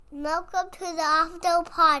Welcome to the Off-Field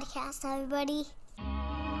Podcast, everybody.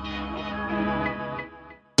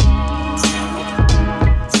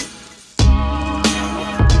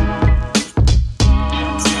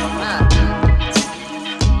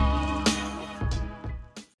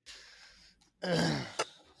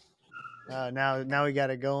 Now we got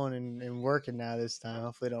it going and working now this time.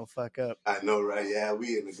 Hopefully it don't fuck up. I know, right? Yeah,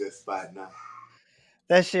 we in a good spot now.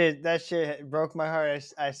 That shit broke my heart.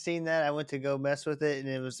 I seen that. I went to go mess with it, and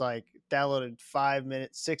it was like downloaded 5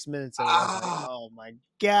 minutes, 6 minutes of it. I was like, oh my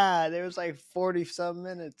god, there was like 40-some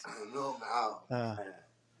minutes. I know now.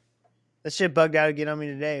 That shit bugged out again on me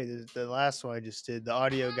today. The last one I just did, the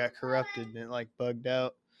audio got corrupted and it like bugged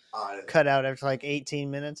out, cut out after like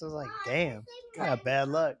 18 minutes. I was like, damn, I got bad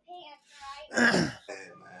luck.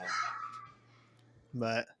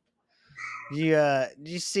 But did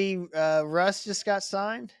you see Russ just got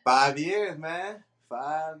signed? 5 years, man.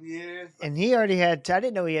 5 years. And he already had. I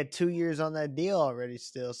didn't know he had 2 years on that deal already.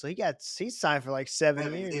 Still, so he's signed for like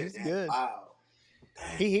 7 years. He's good. Wow.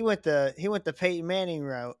 He went the Peyton Manning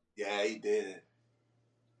route. Yeah, he did.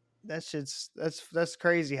 That's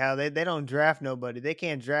crazy how they don't draft nobody. They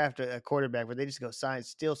can't draft a quarterback, but they just go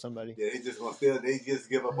steal somebody. Yeah, they just gonna steal. They just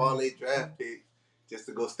give up all their draft picks just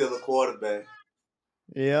to go steal a quarterback.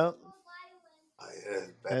 Yep. Oh, yeah,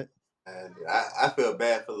 that's bad. And I feel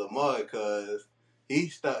bad for Lamar because he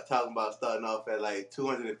started talking about starting off at like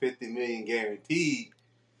 $250 million guaranteed.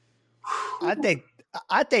 I think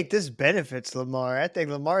this benefits Lamar. I think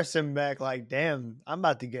Lamar's sitting back like, damn, I'm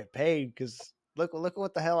about to get paid because look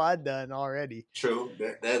what the hell I've done already. True,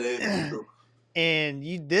 that is true. And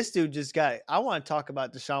this dude just got. I want to talk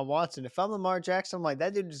about Deshaun Watson. If I'm Lamar Jackson, I'm like,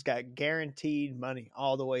 that dude just got guaranteed money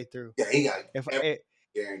all the way through. Yeah, he got.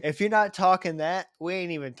 If you're not talking that, we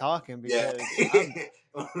ain't even talking because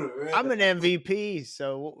I'm an MVP.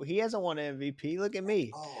 So he hasn't won an MVP. Look at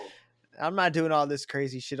me. Oh. I'm not doing all this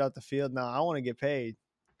crazy shit off the field now. I want to get paid.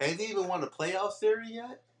 Has he even won a playoff series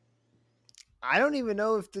yet? I don't even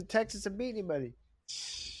know if the Texans have beat anybody.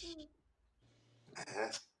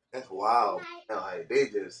 That's wild. No, like, they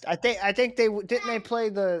just. I think they didn't. They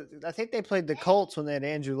play I think they played the Colts when they had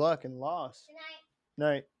Andrew Luck and lost.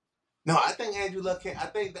 Night. No, I think Andrew Luck came. I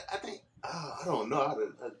think. I don't know how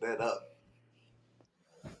to look that up.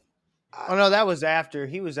 Oh no, that was after.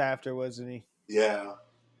 He was after, wasn't he? Yeah.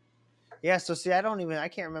 Yeah. So see, I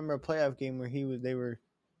can't remember a playoff game where they were.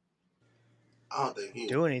 I don't think he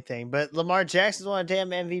do anything. But Lamar Jackson's one damn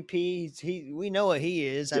MVP. We know what he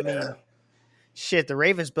is. I mean, shit. The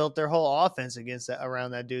Ravens built their whole offense around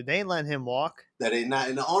that dude. They ain't letting him walk. That ain't not.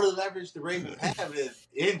 And the only leverage the Ravens have is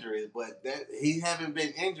injuries, but he haven't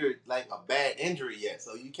been injured like a bad injury yet.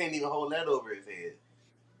 So you can't even hold that over his head.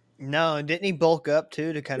 No, and didn't he bulk up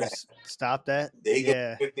too to kind of stop that? They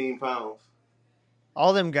get 15 pounds.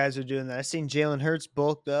 All them guys are doing that. I seen Jalen Hurts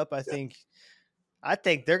bulked up. I think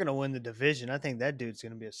they're gonna win the division. I think that dude's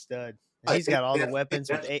gonna be a stud. And he's got all the weapons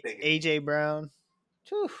with AJ Brown.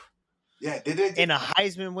 Whew. Yeah, did they? And a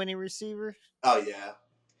Heisman winning receiver. Oh yeah,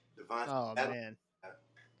 Oh man.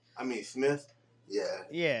 I mean Smith. Yeah.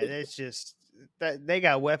 Yeah, it's just that they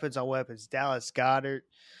got weapons on weapons. Dallas Goedert.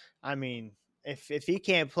 I mean, if he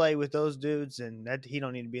can't play with those dudes, then he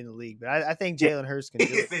don't need to be in the league. But I think Jalen Hurts can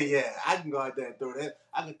do it. Yeah, I can go out there and throw that.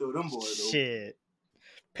 I can throw them boys. Shit.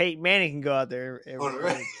 Peyton Manning can go out there and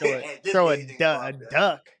throw a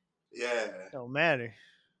duck. Yeah. Don't matter.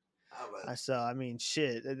 I mean,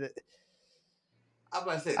 shit. I'm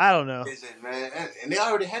about to say, I don't know. Man. And they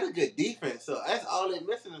already had a good defense, so that's all they're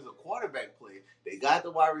missing is a quarterback play. They got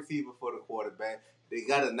the wide receiver for the quarterback. They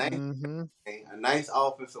got a nice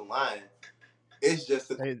offensive line. It's just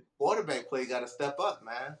the quarterback play got to step up,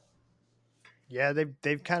 man. Yeah,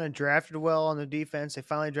 they've kind of drafted well on the defense. They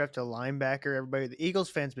finally drafted a linebacker. The Eagles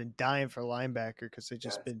fans been dying for a linebacker because they've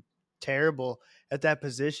just been terrible at that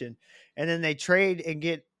position. And then they trade and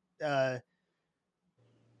get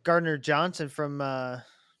Gardner Johnson from where'd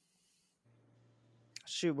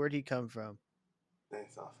he come from?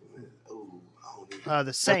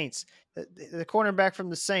 The Saints, the cornerback from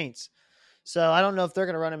the Saints. So I don't know if they're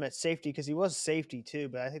going to run him at safety because he was safety too,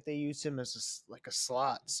 but I think they used him as a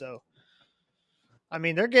slot. So, I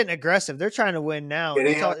mean, they're getting aggressive. They're trying to win now.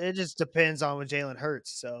 It just depends on Jalen Hurts.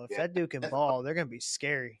 So if that dude can ball, they're going to be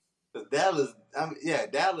scary. Dallas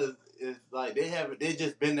is like they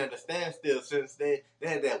just been at a standstill since they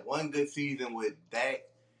had that one good season with Dak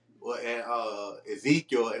and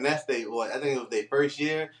Ezekiel, and that's I think it was their first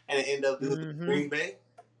year, and it ended up doing Green Bay.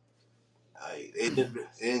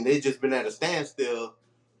 They just been at a standstill.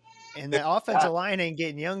 And the offensive line ain't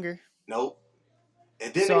getting younger. Nope.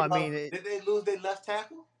 And did they lose their left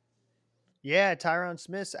tackle? Yeah, Tyron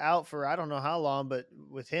Smith's out for I don't know how long, but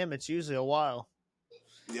with him, it's usually a while.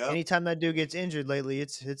 Yep. Anytime that dude gets injured lately,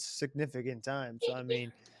 it's significant time. So I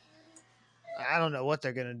mean, I don't know what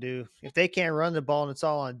they're gonna do if they can't run the ball and it's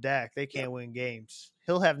all on Dak. They Yep. can't win games.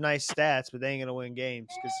 He'll have nice stats, but they ain't gonna win games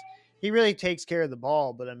because he really takes care of the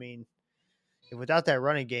ball. But I mean, if without that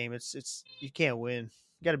running game, it's you can't win.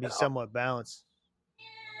 You got to be somewhat balanced.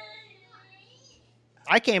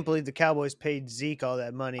 I can't believe the Cowboys paid Zeke all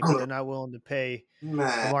that money, but they're not willing to pay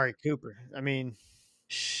Man. Amari Cooper. I mean,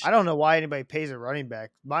 I don't know why anybody pays a running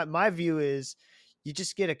back. My view is you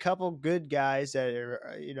just get a couple good guys that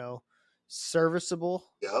are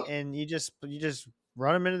serviceable, Yep. and you just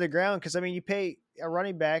run them into the ground. Because I mean, you pay a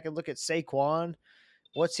running back and look at Saquon.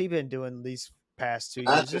 What's he been doing these past 2 years?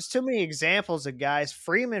 Nothing. There's too many examples of guys.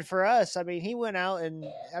 Freeman for us. I mean, he went out and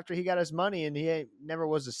after he got his money, and never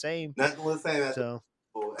was the same. Nothing was saying after So,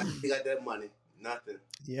 he got that money. Nothing.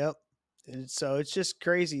 yep. And so it's just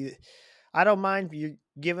crazy. I don't mind you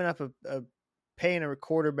giving up a paying a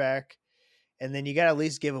quarterback, and then you got to at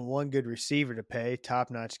least give him one good receiver to pay,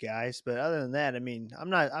 top notch guys. But other than that, I mean, I'm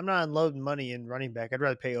not unloading money in running back. I'd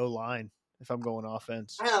rather pay O line if I'm going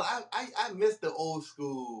offense. Man, I miss the old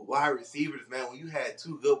school wide receivers, man. When you had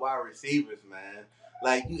two good wide receivers, man,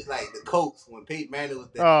 like the Colts when Peyton Manning was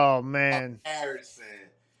there, Oh man, Harrison,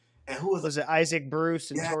 and who was it Isaac Bruce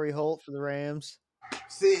and Yeah. Torrey Holt for the Rams?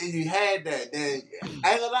 See, you had that. Then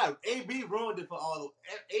I ain't gonna lie, AB ruined it for all.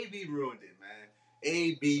 AB ruined it, man.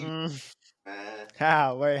 AB, man.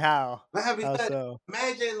 How? Wait, how? Man, How because so?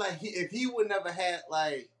 imagine like if he would never had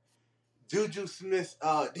like Juju Smith.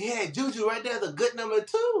 They had Juju right there, the good number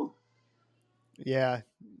 2. Yeah.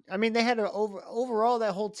 I mean, they had overall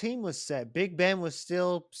that whole team was set. Big Ben was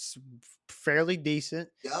still fairly decent.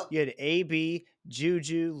 Yep. You had AB,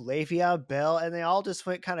 Juju, Le'Veon Bell, and they all just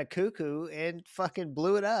went kind of cuckoo and fucking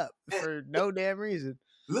blew it up for no damn reason.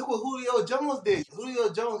 Look what Julio Jones did.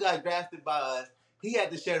 Julio Jones got drafted by us. He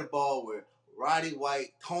had to share the ball with Roddy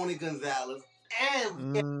White, Tony Gonzalez,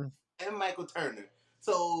 and Michael Turner.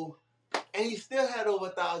 So, and he still had over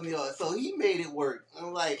 1,000 yards. So he made it work.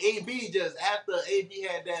 I'm like, AB just, after AB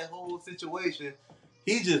had that whole situation,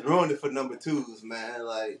 he just ruined it for number 2s, man.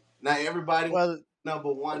 Like, not everybody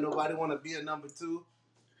number 1. Nobody want to be a number 2.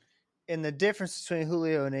 And the difference between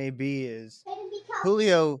Julio and AB is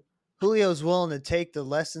Julio's willing to take the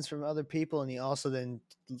lessons from other people, and he's also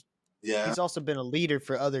been a leader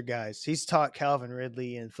for other guys. He's taught Calvin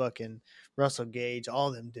Ridley and fucking Russell Gage,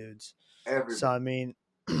 all them dudes. Everybody. So I mean,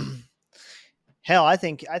 hell, I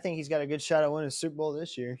think he's got a good shot at winning a Super Bowl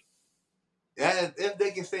this year. Yeah,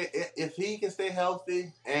 if he can stay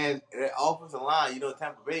healthy, and that offensive line,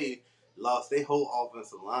 Tampa Bay lost their whole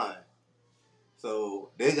offensive line,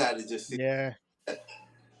 so they got to just see. Yeah.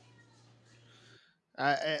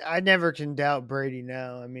 I never can doubt Brady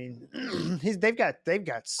now. I mean, they've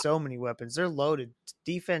got so many weapons. They're loaded,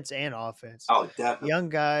 defense and offense. Oh, definitely. Young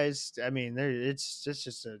guys. I mean, it's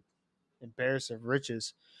just an embarrassment of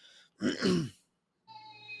riches.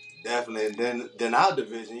 Definitely. And then our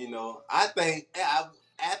division, I think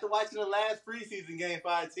after watching the last preseason game for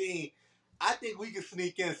our team, I think we can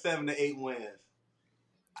sneak in 7 to 8 wins.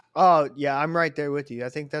 Oh yeah, I'm right there with you. I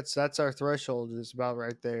think that's our threshold is about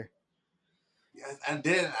right there. Yes, and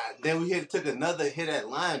then we took another hit at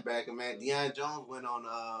linebacker, man. Deion Jones went on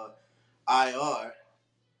IR.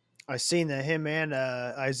 I seen that him and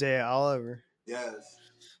Isaiah Oliver. Yes.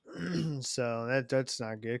 So that's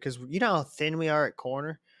not good because you know how thin we are at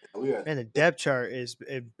corner. We are. Man, the depth chart is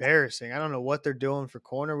embarrassing. I don't know what they're doing for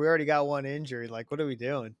corner. We already got one injury. Like, what are we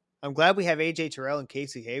doing? I'm glad we have AJ Terrell and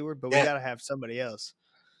Casey Hayward, but we got to have somebody else.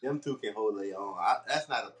 Them two can hold their own. That's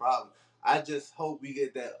not a problem. I just hope we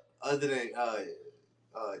get that other than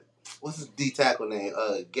what's his D tackle name?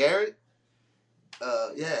 Garrett.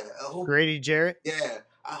 Yeah. I hope, Grady Jarrett. Yeah,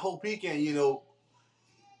 I hope he can.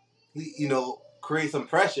 Create some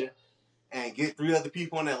pressure and get 3 other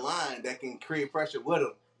people on that line that can create pressure with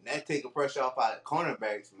him. And that take the pressure off our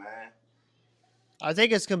cornerbacks, man. I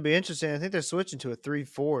think it's gonna be interesting. I think they're switching to a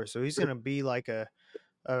 3-4, so he's gonna be like a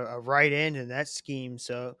right end in that scheme.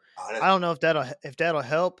 So I don't know if that'll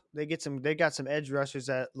help. They got some edge rushers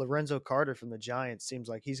at Lorenzo Carter from the Giants. Seems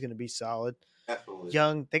like he's gonna be solid. Definitely.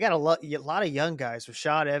 Young. They got a lot of young guys.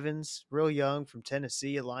 Rashad Evans, real young from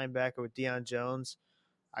Tennessee, a linebacker with Deion Jones.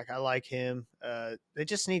 I like him. They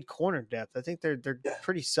just need corner depth. I think they're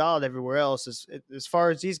pretty solid everywhere else. As far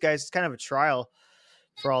as these guys, it's kind of a trial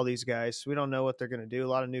for all these guys. We don't know what they're going to do. A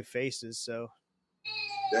lot of new faces. So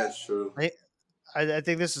that's true. I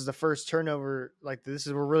think this is the first turnover. Like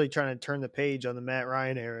we're really trying to turn the page on the Matt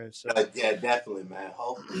Ryan era. So yeah, definitely, man.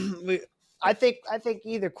 Hopefully. I think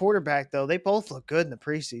either quarterback though, they both look good in the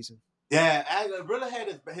preseason. Yeah, Rilla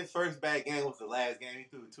had his first bad game was the last game. He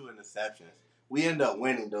threw 2 interceptions. We ended up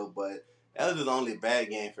winning though, but that was his only bad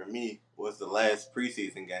game for me. Was the last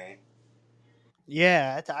preseason game.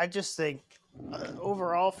 Yeah, I just think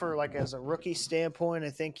overall for like as a rookie standpoint, I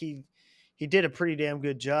think he did a pretty damn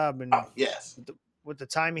good job, and Yes. with the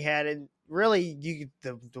time he had, and really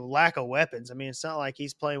the lack of weapons. I mean, it's not like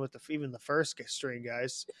he's playing with even the first string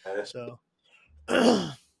guys. So,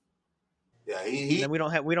 and Yeah, then we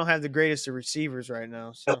don't have the greatest of receivers right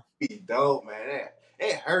now. So he don't, man.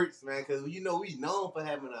 It hurts, man, because we known for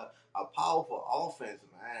having a powerful offense,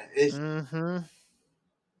 man.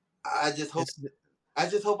 I just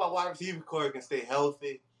hope our wide receiver core can stay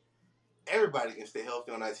healthy. Everybody can stay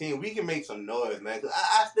healthy on our team. We can make some noise, man. Cause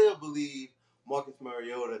I still believe Marcus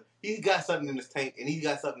Mariota. He's got something in his tank, and he's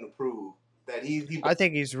got something to prove. I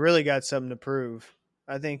think he's really got something to prove.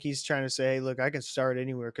 I think he's trying to say, hey, look, I can start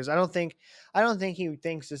anywhere, because I don't think he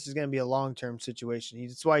thinks this is going to be a long-term situation.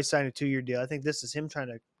 That's why he signed a 2-year deal. I think this is him trying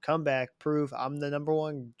to come back, prove I'm the number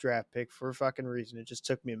 1 draft pick for a fucking reason. It just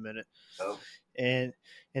took me a minute. Oh. And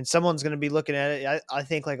someone's going to be looking at it. I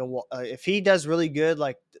think like if he does really good,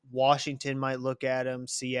 like Washington might look at him,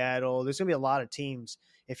 Seattle. There's going to be a lot of teams,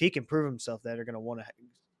 if he can prove himself, that are going to want to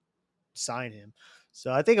sign him.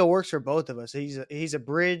 So I think it works for both of us. He's a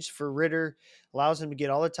bridge for Ritter, allows him to get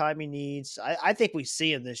all the time he needs. I think we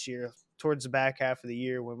see him this year towards the back half of the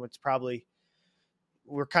year when it's probably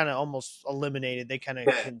we're kind of almost eliminated. They kind of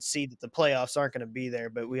can see that the playoffs aren't going to be there,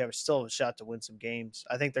 but we still have a shot to win some games.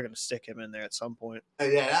 I think they're going to stick him in there at some point.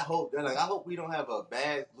 Yeah, I hope we don't have a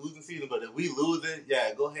bad losing season, but if we lose it,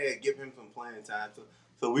 yeah, go ahead and give him some playing time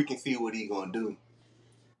so we can see what he's going to do.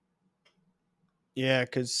 Yeah,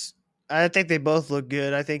 because I think they both look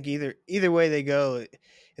good. I think either way they go,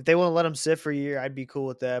 if they want to let him sit for a year, I'd be cool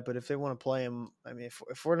with that. But if they want to play him, I mean,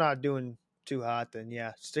 if we're not doing too hot, then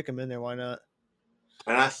yeah, stick him in there. Why not?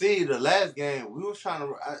 And I see the last game we was trying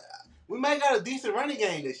to. We might got a decent running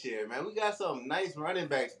game this year, man. We got some nice running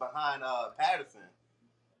backs behind Patterson.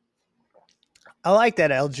 I like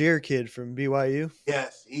that Algier kid from BYU.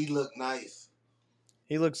 Yes, he looked nice.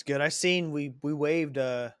 He looks good. I seen we waived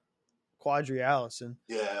Quadri Allison.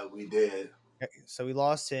 Yeah, we did. So we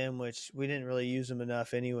lost him, which we didn't really use him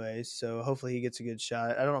enough anyways. So hopefully he gets a good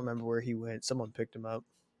shot. I don't remember where he went. Someone picked him up.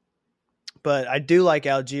 But I do like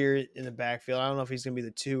Algier in the backfield. I don't know if he's going to be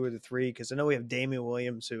the 2 or the 3, because I know we have Damian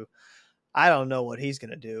Williams, who I don't know what he's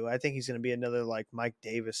going to do. I think he's going to be another like Mike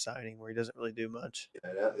Davis signing where he doesn't really do much.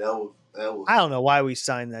 Yeah, that was. I don't know why we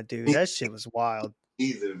signed that dude. That shit was wild.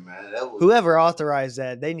 Either, man. Whoever authorized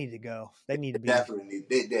that, they need to go. They need to be. Definitely need.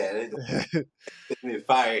 They need to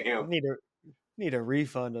fire him. Need a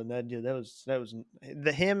refund on that dude. That was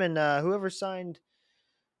him and whoever signed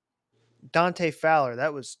Dante Fowler.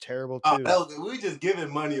 That was terrible too. We just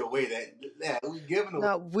giving money away. We giving away.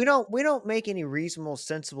 No, we don't make any reasonable,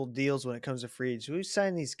 sensible deals when it comes to free agents. We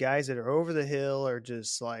sign these guys that are over the hill or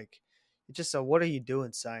just like, what are you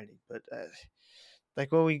doing signing? But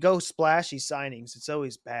like when we go splashy signings, it's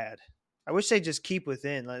always bad. I wish they just keep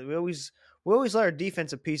within. Like we always let our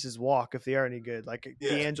defensive pieces walk if they are any good. Like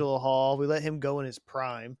D'Angelo Hall, we let him go in his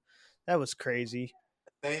prime. That was crazy.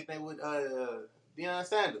 Same thing with Deion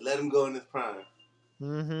Sanders. Let him go in his prime.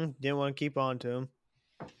 Didn't want to keep on to him.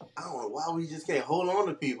 I don't know why we just can't hold on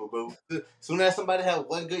to people, bro. As soon as somebody have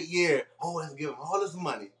one good year, let's give them all this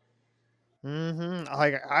money.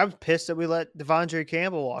 Like I'm pissed that we let Devondre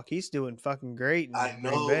Campbell walk. He's doing fucking great in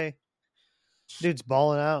Green Bay. Dude's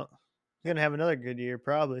balling out. He's gonna have another good year,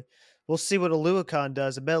 probably. We'll see what Aluakon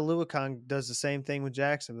does. I bet Aluakon does the same thing with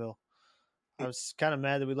Jacksonville. I was kind of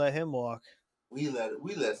mad that we let him walk. We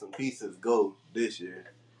let some pieces go this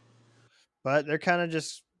year, but they're kind of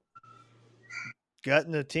just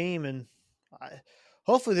gutting the team, and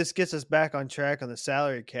hopefully this gets us back on track on the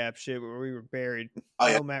salary cap shit where we were buried.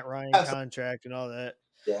 No Matt Ryan contract and all that.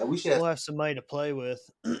 Yeah, we'll have some money to play with.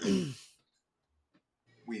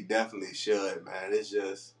 We definitely should, man. It's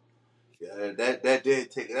just that did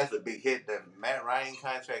take. That's a big hit. That Matt Ryan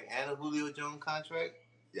contract and a Julio Jones contract.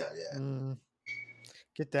 Yeah.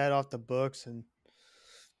 Get that off the books and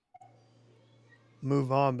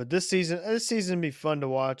move on. But this season will be fun to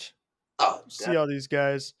watch. See all these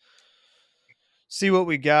guys. See what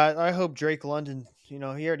we got. I hope Drake London, he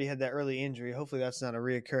already had that early injury. Hopefully that's not a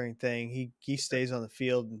reoccurring thing. He stays on the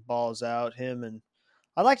field and balls out. Him, and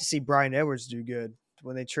I'd like to see Bryan Edwards do good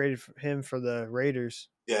when they traded him for the Raiders.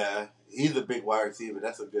 Yeah, he's a big wide receiver.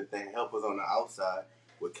 That's a good thing. Help us on the outside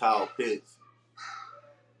with Kyle Pitts.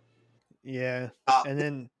 Yeah, and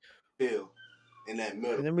then Phil in that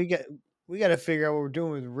middle. And then we got to figure out what we're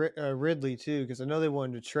doing with Ridley too, because I know they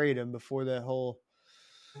wanted to trade him before that whole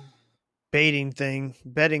betting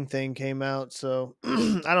thing came out. So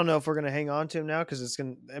I don't know if we're gonna hang on to him now because it's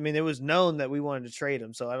gonna. I mean, it was known that we wanted to trade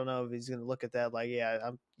him, so I don't know if he's gonna look at that like,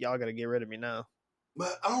 yeah, y'all got to get rid of me now.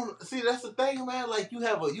 But I don't see. That's the thing, man. Like you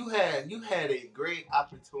had a great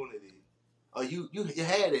opportunity, or you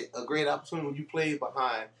had a great opportunity when you played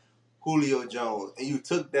behind Julio Jones, and you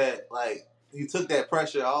took that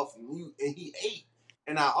pressure off, and he ate.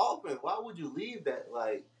 And our offense, why would you leave that?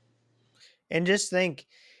 Like, And just think,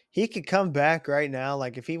 he could come back right now,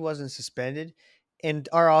 like if he wasn't suspended, and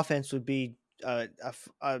our offense would be a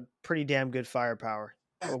pretty damn good firepower.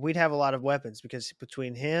 Or we'd have a lot of weapons because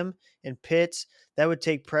between him and Pitts, that would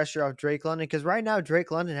take pressure off Drake London. Because right now,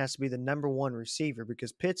 Drake London has to be the number one receiver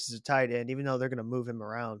because Pitts is a tight end, even though they're going to move him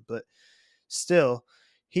around. But still,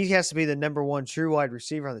 he has to be the number one true wide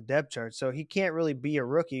receiver on the depth chart. So he can't really be a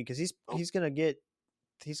rookie because he's going to get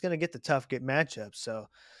the tough matchups. So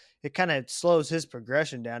it kind of slows his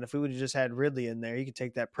progression down. If we would have just had Ridley in there, he could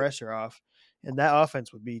take that pressure off, and that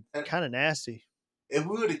offense would be kind of nasty. if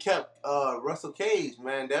we would have kept Russell Cage,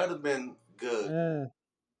 man, that would have been good.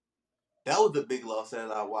 That was a big loss at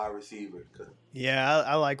our wide receiver. Yeah,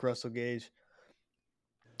 I like Russell Gage.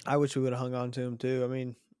 I wish we would have hung on to him too. I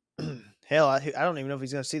mean, hell, I don't even know if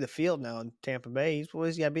he's going to see the field now in Tampa Bay.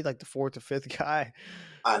 He's got to be like the fourth or fifth guy.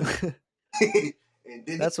 And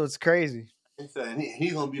That's what's crazy. And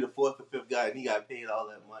he's gonna be the fourth or fifth guy, and he got paid all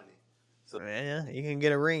that money. So yeah, you can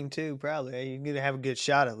get a ring too. Probably you can have a good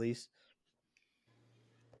shot at least.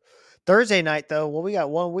 Thursday night though, well, we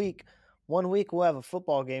got 1 week. 1 week we'll have a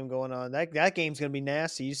football game going on. That game's gonna be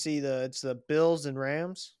nasty. You see it's the Bills and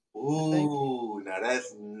Rams. Ooh, now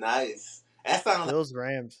that's nice. That sounds Bills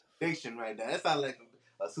Rams prediction right there. That sounds like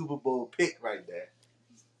a Super Bowl pick right there.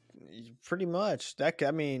 Pretty much.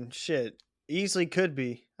 Shit. Easily could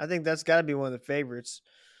be. I think that's got to be one of the favorites.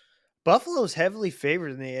 Buffalo's heavily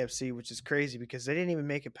favored in the AFC, which is crazy because they didn't even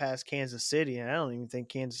make it past Kansas City, and I don't even think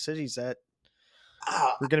Kansas City's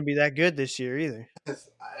we're going to be that good this year either.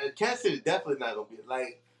 Kansas City definitely not going to be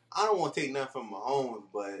like. I don't want to take nothing from Mahomes,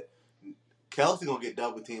 but Kelsey going to get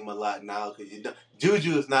double teamed a lot now because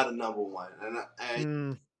Juju is not a number one, and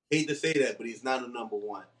I hate to say that, but he's not a number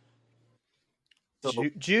one. So,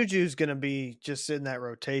 Juju's going to be just in that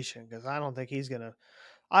rotation because I don't think he's going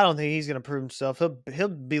to prove himself. He'll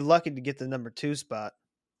be lucky to get the number 2 spot.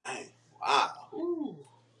 Dang, wow.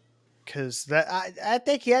 Because I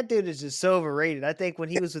think that dude is just so overrated. I think when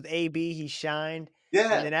he was with AB, he shined.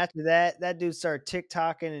 Yeah. And then after that dude started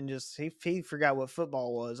TikToking and just he forgot what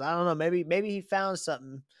football was. I don't know. Maybe he found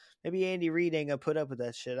something. Maybe Andy Reid ain't gonna put up with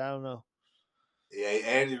that shit. I don't know. Yeah,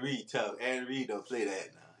 Andy Reid tough. Andy Reid don't play that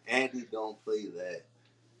now. Andy don't play that.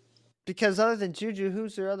 Because other than Juju,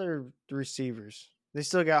 who's their other receivers? They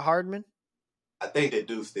still got Hardman? I think they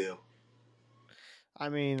do still. I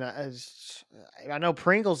mean, I know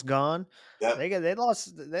Pringle's gone. Yep. They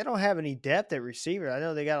lost. They don't have any depth at receiver. I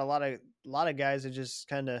know they got a lot of guys that just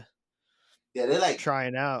kind of they're like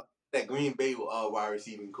trying out that Green Bay wide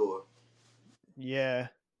receiving core. Yeah,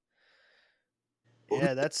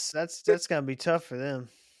 that's gonna be tough for them.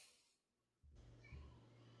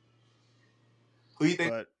 Who you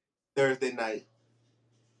think Thursday night?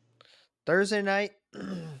 Thursday night,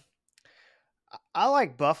 I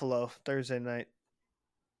like Buffalo Thursday night.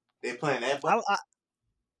 They playing at Buffalo?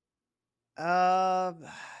 I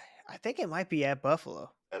think it might be at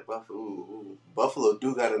Buffalo. At Buffalo, ooh. Buffalo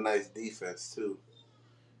do got a nice defense too.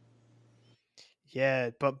 Yeah,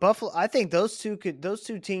 but Buffalo, I think those two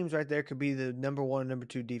teams right there could be the number 1 and number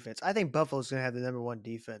 2 defense. I think Buffalo's gonna have the number 1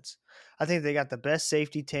 defense. I think they got the best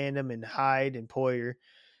safety tandem in Hyde and Poyer.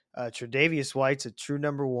 Tre'Davious White's a true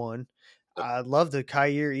number 1. I love the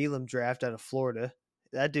Kyer Elam draft out of Florida.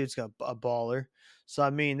 That dude's got a baller. So, I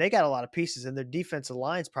mean, they got a lot of pieces, and their defensive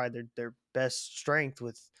line's probably their best strength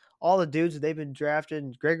with all the dudes that they've been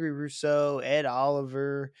drafted. Gregory Rousseau, Ed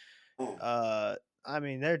Oliver. I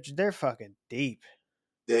mean, they're fucking deep.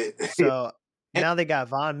 So, now they got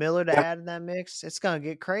Von Miller to add in that mix. It's going to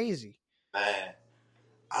get crazy.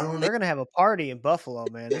 Man, they're going to have a party in Buffalo,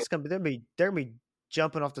 man. It's going to be – they're going to be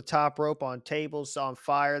jumping off the top rope on tables, on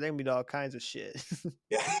fire. They're going to be all kinds of shit.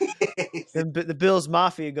 The Bills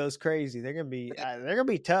Mafia goes crazy. They're going to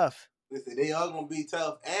be tough. Listen, they are going to be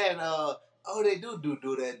tough. And, they do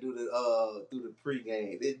that through the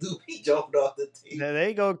pregame. They do be jumping off the table. Yeah,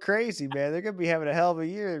 they go crazy, man. They're going to be having a hell of a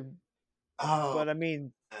year. But, I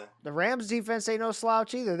mean, the Rams defense ain't no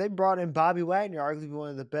slouch either. They brought in Bobby Wagner, arguably one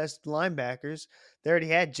of the best linebackers. They already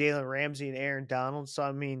had Jalen Ramsey and Aaron Donald. So,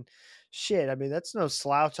 I mean, shit. I mean, that's no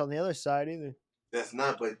slouch on the other side either. That's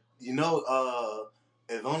not, but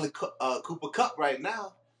it's only Cooper Cup right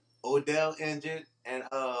now. Odell injured, and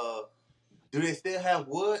do they still have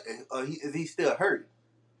Wood? Is he still hurt?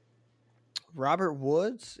 Robert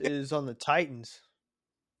Woods is on the Titans.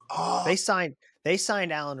 Oh, They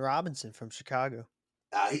signed Allen Robinson from Chicago.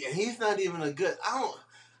 he's not even a good.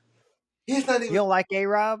 He's not You even. don't like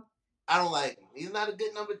A-Rob? I don't like him. He's not a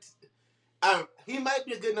good number. He might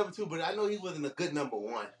be a good number 2, but I know he wasn't a good number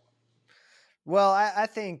 1. Well, I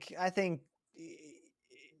think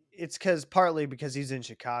it's partly because he's in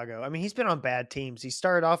Chicago. I mean, he's been on bad teams. He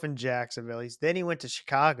started off in Jacksonville. Then he went to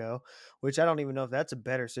Chicago, which I don't even know if that's a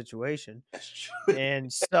better situation. That's true.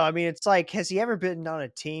 And so, I mean, it's like, has he ever been on a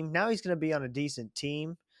team? Now he's going to be on a decent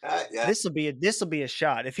team. Yeah. This will be a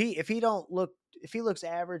shot. If he looks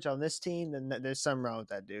average on this team, then there's something wrong with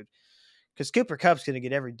that dude. Because Cooper Kupp's going to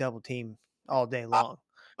get every double team all day long.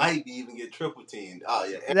 Might even get triple teamed. Oh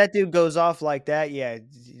yeah. If that dude goes off like that, yeah,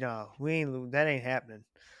 that ain't happening.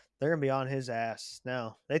 They're gonna be on his ass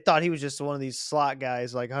now. They thought he was just one of these slot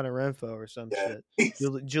guys like Hunter Renfrow or some shit,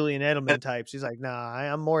 Julian Edelman types. He's like, nah,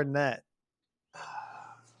 I'm more than that.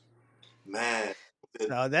 Man,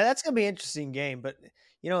 so that's gonna be an interesting game. But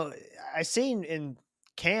I seen in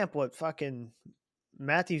camp what fucking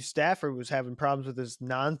Matthew Stafford was having problems with his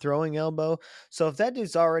non-throwing elbow. So if that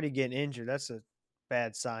dude's already getting injured, that's a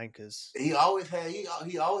bad sign because he always had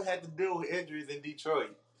to deal with injuries in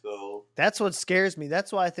Detroit. So that's what scares me.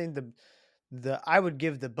 That's why I think I would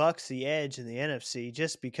give the Bucs the edge in the NFC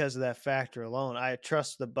just because of that factor alone. I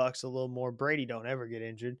trust the Bucs a little more. Brady don't ever get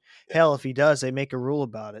injured. Yeah. Hell, if he does, they make a rule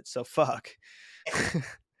about it. So fuck.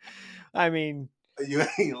 I mean, you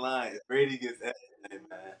ain't lying. Brady gets everything,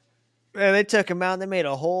 man. Man, they took him out and they made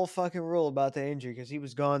a whole fucking rule about the injury because he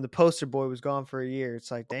was gone. The poster boy was gone for a year.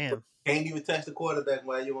 It's like, damn. Can't even touch the quarterback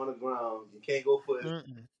while you're on the ground. You can't go for it.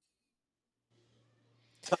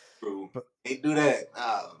 Tough rule. Can't do that.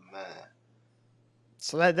 Oh, man.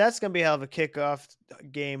 So that's going to be a hell of a kickoff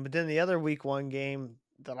game. But then the other week 1 game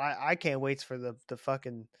that I can't wait for the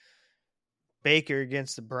fucking Baker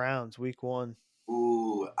against the Browns week 1.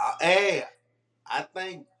 Ooh. Hey, I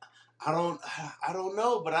think... I don't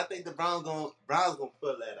know, but I think the Browns gonna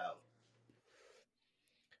pull that out.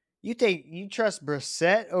 You trust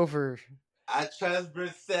Brissett over? I trust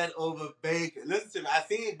Brissett over Baker. Listen to me. I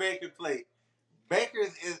seen Baker play. Baker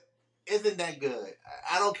isn't that good.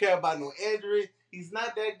 I don't care about no injury. He's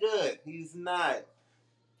not that good. He's not.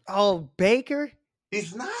 Oh, Baker?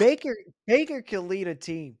 He's not. Baker can lead a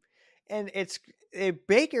team, and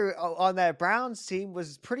Baker on that Browns team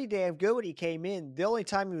was pretty damn good when he came in. The only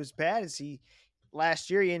time he was bad is last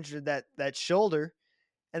year he injured that shoulder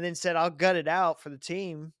and then said, I'll gut it out for the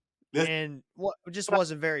team. And just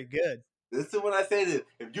wasn't very good. Listen to what I say this.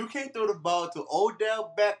 If you can't throw the ball to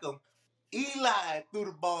Odell Beckham, Eli threw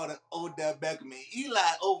the ball to Odell Beckham, and Eli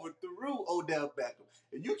overthrew Odell Beckham.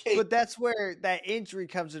 If you can't, but that's where that injury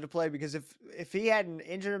comes into play because if he hadn't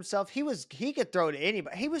injured himself, he could throw to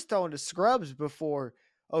anybody. He was throwing to scrubs before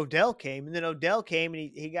Odell came, and then Odell came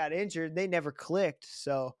and he got injured. They never clicked.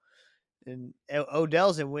 So, and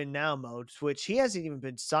Odell's in win now mode, which he hasn't even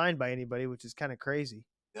been signed by anybody, which is kind of crazy.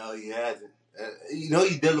 No, he hasn't.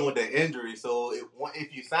 He's dealing with that injury. So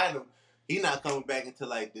if you sign him, he's not coming back until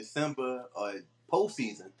like December or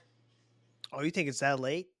postseason. Oh, you think it's that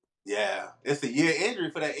late? Yeah, it's a year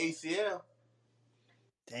injury for that ACL.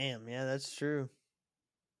 Damn, yeah, that's true.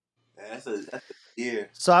 Yeah, that's a year.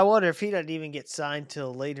 So I wonder if he doesn't even get signed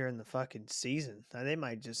till later in the fucking season. They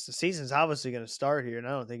might the season's obviously going to start here, and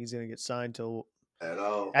I don't think he's going to get signed till at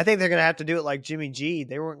all. I think they're going to have to do it like Jimmy G.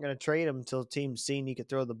 They weren't going to trade him until teams seen he could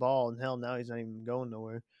throw the ball, and hell, now he's not even going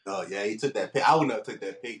nowhere. Oh yeah, he took that pick. I would not take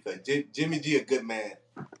that pick because Jimmy G a good man.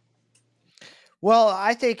 Well,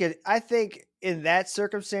 I think in that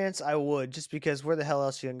circumstance I would, just because where the hell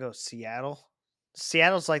else are you gonna go? Seattle.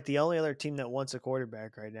 Seattle's like the only other team that wants a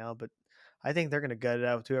quarterback right now, but I think they're gonna gut it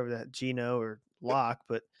out with whoever that Geno or Locke.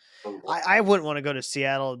 But I wouldn't want to go to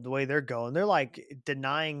Seattle the way they're going. They're like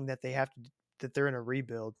denying that that they're in a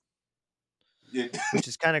rebuild. Yeah. Which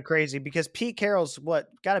is kind of crazy because Pete Carroll's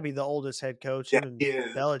got to be the oldest head coach, him and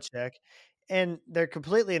Belichick, and they're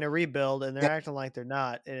completely in a rebuild, and they're acting like they're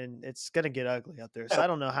not, and it's going to get ugly out there. So I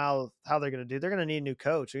don't know how they're going to do. They're going to need a new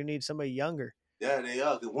coach. They're going to need somebody younger. Yeah, they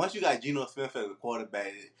are. Because once you got Geno Smith as a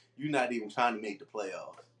quarterback, you're not even trying to make the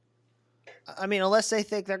playoffs. I mean, unless they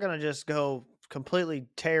think they're going to just go completely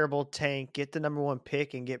terrible tank, get the number 1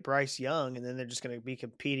 pick, and get Bryce Young, and then they're just going to be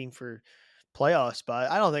competing for playoff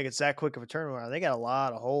spot. I don't think it's that quick of a turnaround. They got a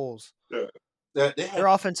lot of holes. Yeah. Their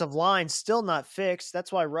offensive line still not fixed.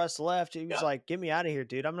 That's why Russ left. He was like, get me out of here,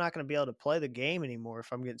 dude. I'm not going to be able to play the game anymore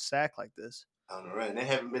if I'm getting sacked like this. on the run. They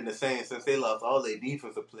haven't been the same since they lost all their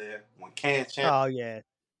defensive player. When Cam Chan, Oh yeah,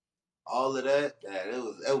 all of that, it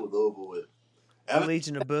was over with. the Ever,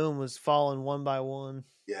 Legion of Boom was falling one by one.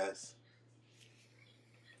 yes,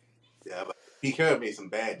 yeah, but Pete Carroll made some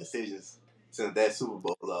bad decisions since that Super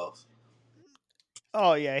Bowl loss.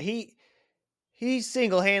 Oh yeah, he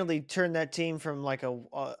single handedly turned that team from like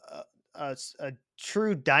a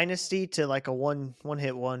true dynasty to like a one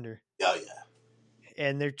hit wonder. Yeah, yeah.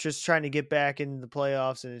 And they're just trying to get back into the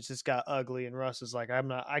playoffs, and it just got ugly. And Russ is like,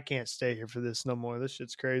 I can't stay here for this no more. This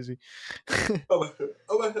shit's crazy. Is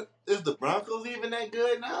the Broncos even that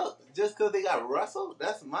good now? Just because they got Russell?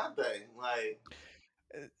 That's my thing. Like,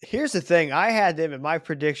 Here's the thing: I had them in my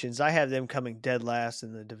predictions. I had them coming dead last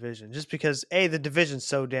in the division, just because the division's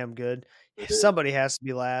so damn good. Somebody has to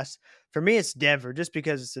be last. For me, it's Denver, just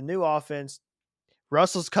because it's a new offense.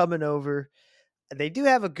 Russell's coming over. They do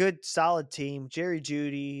have a good, solid team. Jerry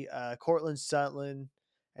Jeudy, Cortland Sutton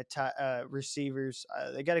at receivers.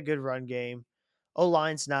 They got a good run game.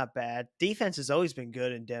 O-line's not bad. Defense has always been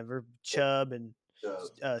good in Denver. Chubb and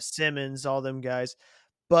Simmons, all them guys.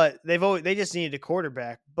 But they just needed a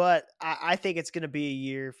quarterback. But I think it's going to be a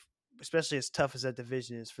year, especially as tough as that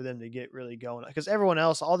division is, for them to get really going. Because everyone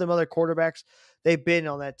else, all them other quarterbacks, they've been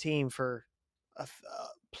on that team for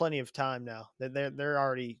plenty of time now. They're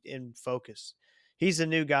already in focus. He's a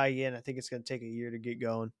new guy in. I think it's going to take a year to get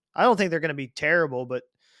going. I don't think they're going to be terrible, but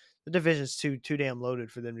the division's too damn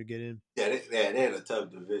loaded for them to get in. Yeah, they had a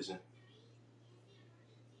tough division.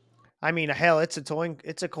 I mean, hell, it's a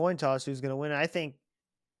coin toss who's going to win. I think,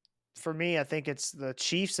 for me, I think it's the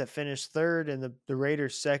Chiefs that finished third and the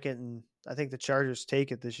Raiders second, and I think the Chargers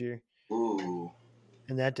take it this year. Ooh,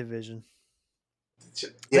 in that division.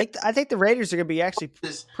 Yeah. I think the Raiders are going to be actually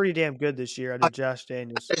pretty damn good this year under Josh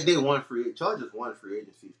Daniels. They won Chargers won free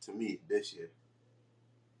agency to me this year.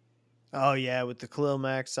 Oh yeah, with the Khalil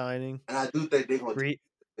Mack signing, and I do think they're going to take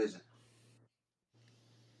the division.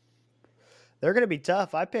 They're going to be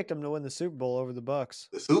tough. I picked them to win the Super Bowl over the Bucks.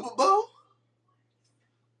 The Super Bowl?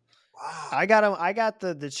 Wow. I got them. I got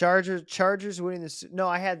the Chargers winning the. No,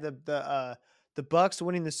 I had the Bucks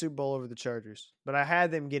winning the Super Bowl over the Chargers, but I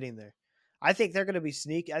had them getting there. I think they're going to be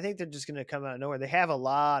sneaky. I think they're just going to come out of nowhere. They have a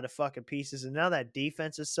lot of fucking pieces, and now that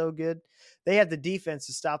defense is so good, they have the defense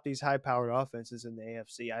to stop these high-powered offenses in the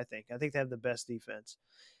AFC. I think they have the best defense,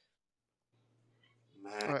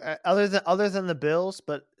 man. Other than the Bills.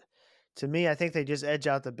 But to me, I think they just edge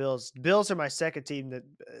out the Bills. Bills are my second team that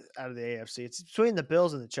out of the AFC. It's between the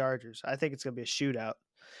Bills and the Chargers. I think it's going to be a shootout.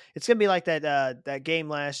 It's going to be like that game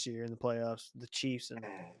last year in the playoffs, the Chiefs and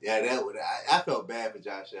I felt bad for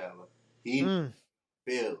Josh Allen. He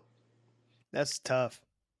failed. That's tough.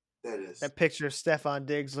 That is. That picture of Stephon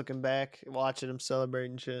Diggs looking back, watching him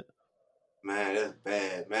celebrating shit. Man, that's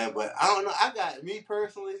bad, man. But I don't know. Me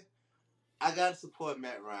personally, I got to support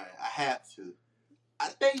Matt Ryan. I have to. I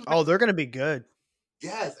think. They're going to be good.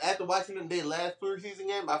 Yes, after watching them their last preseason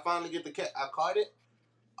game, I finally I caught it.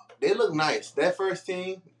 They look nice. That first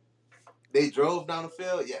team, they drove down the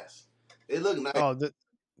field. Yes, they look nice.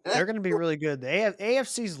 They're going to be really good. The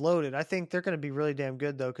AFC's loaded. I think they're going to be really damn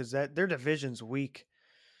good though, because their division's weak.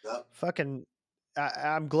 Yep. Fucking,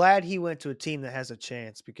 I'm glad he went to a team that has a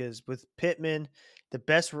chance, because with Pittman,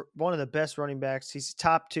 one of the best running backs, he's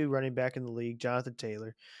top 2 running back in the league, Jonathan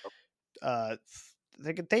Taylor.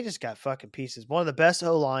 They just got fucking pieces. One of the best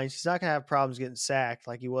O-lines. He's not going to have problems getting sacked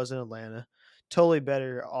like he was in Atlanta. Totally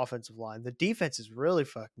better offensive line. The defense is really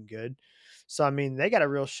fucking good. So, I mean, they got a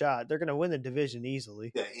real shot. They're going to win the division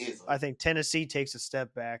easily. Yeah, easily. I think Tennessee takes a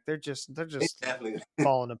step back. They're just definitely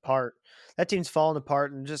falling apart. That team's falling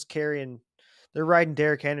apart and just they're riding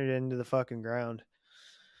Derrick Henry into the fucking ground.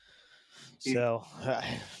 So,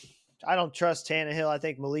 I don't trust Tannehill. I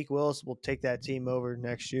think Malik Willis will take that team over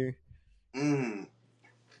next year.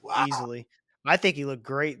 Wow. Easily. I think he looked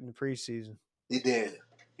great in the preseason. He did.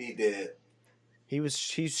 He's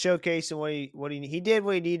showcasing what he did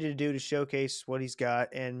what he needed to do to showcase what he's got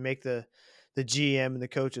and make the GM and the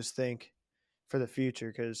coaches think for the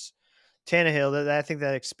future. Because Tannehill, I think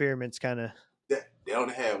that experiment's kind of. They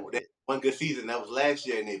only had one good season. That was last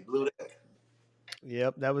year, and they blew that.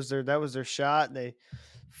 Yep, that was their shot. And they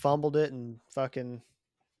fumbled it, and fucking.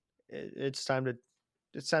 It's time to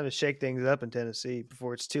shake things up in Tennessee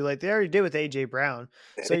before it's too late. They already did with AJ Brown,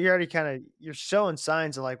 so you're already you're showing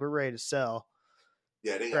signs of like we're ready to sell.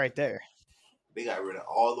 Yeah, right there. They got rid of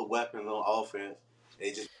all the weapons on offense. They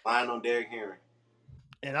just relying on Derrick Henry.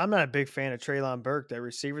 And I'm not a big fan of Treylon Burke, that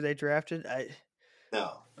receiver they drafted.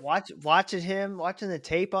 No. Watching the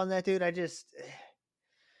tape on that dude, and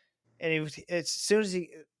he was as soon as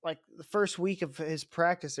like the first week of his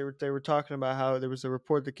practice, they were talking about how there was a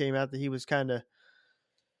report that came out that he was kind of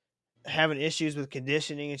having issues with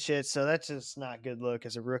conditioning and shit. So that's just not a good look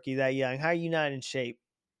as a rookie that young. How are you not in shape?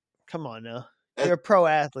 Come on now. You're a pro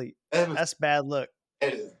athlete. That's bad look.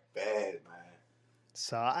 That is bad, man.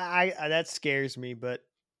 So I that scares me, but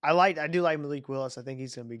I do like Malik Willis. I think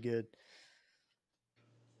he's gonna be good.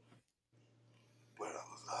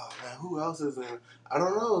 Oh man, who else is in? I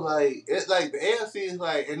don't know. Like it's like the AFC is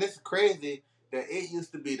like, and it's crazy that it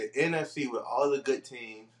used to be the NFC with all the good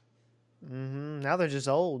teams. Now they're just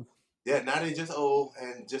old. Yeah, now they're just old,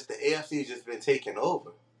 and just the AFC has just been taken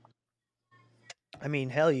over. I mean,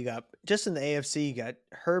 hell, you got just in the AFC, you got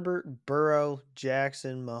Herbert, Burrow,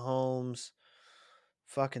 Jackson, Mahomes,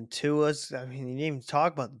 fucking Tua's. I mean, you didn't even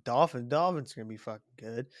talk about the Dolphins. Dolphins are gonna be fucking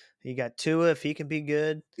good. You got Tua if he can be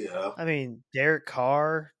good. Yeah. I mean, Derek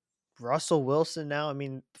Carr, Russell Wilson. Now, I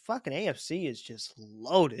mean, the fucking AFC is just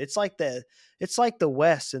loaded. It's like the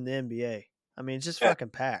West in the NBA. I mean, it's just fucking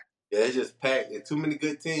packed. Yeah, it's just packed. And too many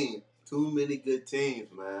good teams. Too many good teams,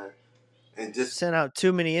 man. And just sent out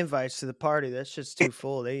too many invites to the party. That's just too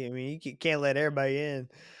full. You can't let everybody in.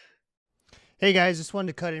 Hey guys, just wanted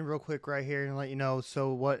to cut in real quick right here and let you know.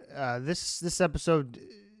 So what this episode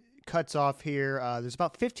cuts off here. There's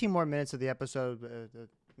about 15 more minutes of the episode,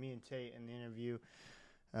 me and Tate and the interview.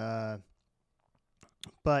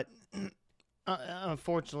 But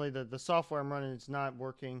unfortunately, the software I'm running is not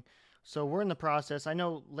working. So we're in the process. I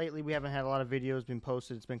know lately we haven't had a lot of videos been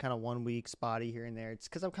posted. It's been kind of 1 week spotty here and there. It's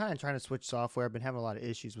because I'm kind of trying to switch software. I've been having a lot of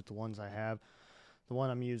issues with the ones I have, the one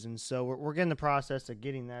I'm using. So we're getting the process of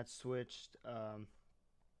getting that switched.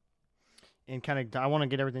 And kind of I want to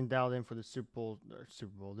get everything dialed in for the Super Bowl.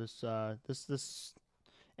 This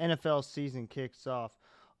NFL season kicks off.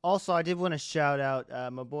 Also, I did want to shout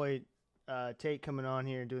out my boy Tate coming on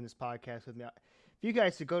here and doing this podcast with me. If you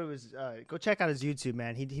guys could go to his, go check out his YouTube,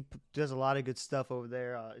 man. He does a lot of good stuff over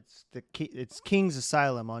there. It's King's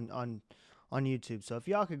Asylum on YouTube. So if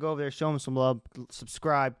y'all could go over there, show him some love,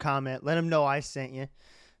 subscribe, comment, let him know I sent you,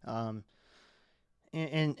 and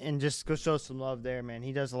just go show some love there, man.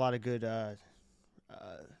 He does a lot of good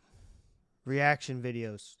reaction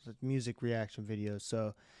videos, music reaction videos.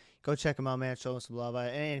 So go check him out, man. Show him some love.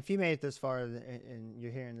 And if you made it this far and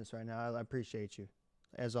you're hearing this right now, I appreciate you.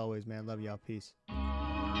 As always, man. Love y'all. Peace.